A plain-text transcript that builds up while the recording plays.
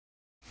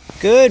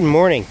Good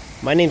morning.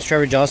 My name is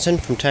Trevor Johnson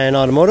from Titan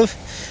Automotive.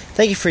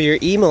 Thank you for your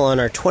email on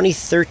our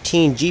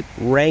 2013 Jeep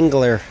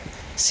Wrangler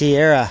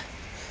Sierra.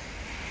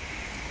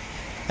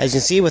 As you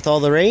can see, with all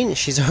the rain,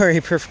 she's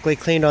already perfectly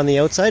cleaned on the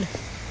outside.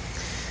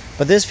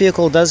 But this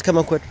vehicle does come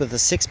equipped with a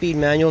 6-speed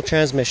manual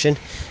transmission,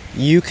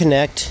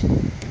 Uconnect,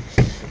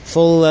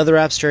 full leather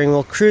wrap steering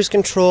wheel, cruise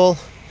control,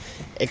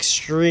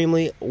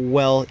 extremely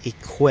well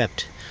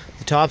equipped.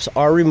 The tops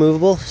are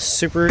removable,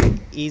 super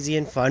easy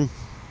and fun.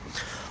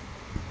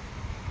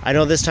 I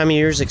know this time of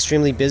year is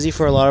extremely busy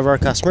for a lot of our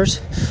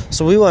customers,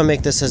 so we want to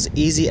make this as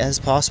easy as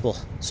possible.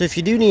 So if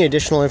you do need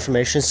additional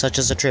information such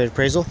as a trade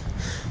appraisal,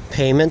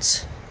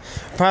 payments,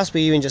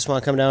 possibly even just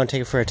want to come down and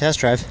take it for a test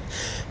drive,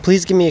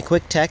 please give me a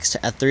quick text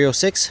at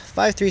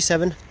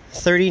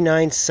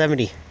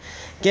 306-537-3970.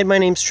 Again, my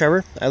name's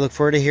Trevor. I look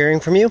forward to hearing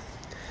from you.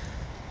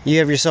 You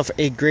have yourself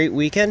a great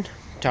weekend.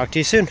 Talk to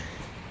you soon.